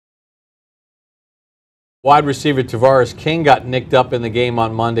Wide receiver Tavares King got nicked up in the game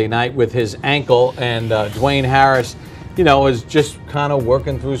on Monday night with his ankle, and Dwayne Harris, is just kind of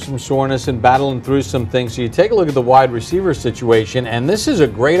working through some soreness and battling through some things. So you take a look at the wide receiver situation, and this is a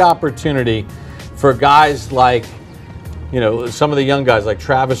great opportunity for guys like, some of the young guys like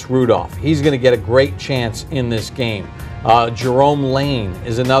Travis Rudolph. He's going to get a great chance in this game. Jerome Lane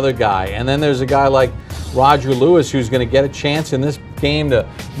is another guy. And then there's a guy like Roger Lewis who's going to get a chance in this game to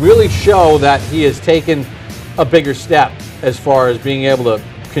really show that he has taken a bigger step as far as being able to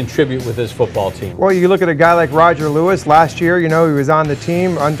contribute with his football team. Well, you look at a guy like Roger Lewis. Last year, he was on the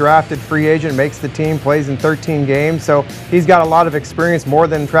team, undrafted free agent, makes the team, plays in 13 games. So he's got a lot of experience, more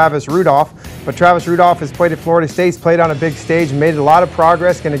than Travis Rudolph. But Travis Rudolph has played at Florida State, he's played on a big stage, made a lot of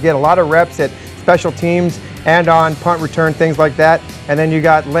progress, going to get a lot of reps at special teams and on punt return, things like that. And then you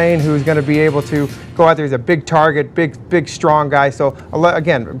got Lane, who's going to be able to go out there. He's a big target, big, strong guy. So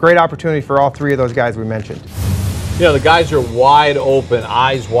again, a great opportunity for all three of those guys we mentioned. The guys are wide open,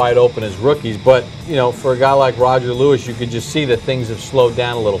 eyes wide open as rookies, but, for a guy like Roger Lewis, you could just see that things have slowed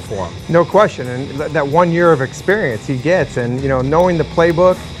down a little for him. No question, and that 1 year of experience he gets, and, knowing the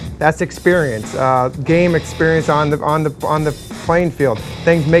playbook, that's experience, game experience on the playing field,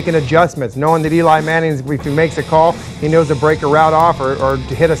 things making adjustments, knowing that Eli Manning, if he makes a call, he knows to break a route off or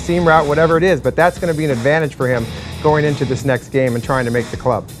to hit a seam route, whatever it is, but that's going to be an advantage for him going into this next game and trying to make the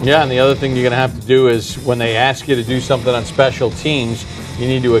club. Yeah, and the other thing you're going to have to do is when they ask you to do something on special teams, you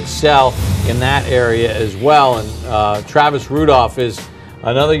need to excel in that area as well. And Travis Rudolph is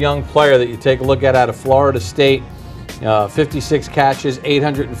another young player that you take a look at out of Florida State. 56 catches,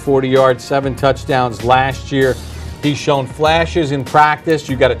 840 yards, 7 touchdowns last year. He's shown flashes in practice.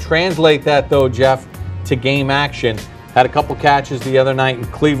 You've got to translate that, though, Jeff, to game action. Had a couple catches the other night in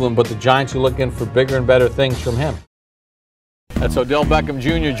Cleveland, but the Giants are looking for bigger and better things from him. That's Odell Beckham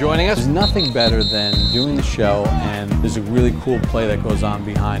Jr. joining us. There's nothing better than doing the show, and there's a really cool play that goes on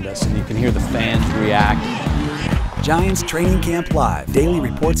behind us, and you can hear the fans react. Giants Training Camp Live. Daily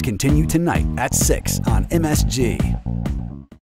reports continue tonight at 6 on MSG.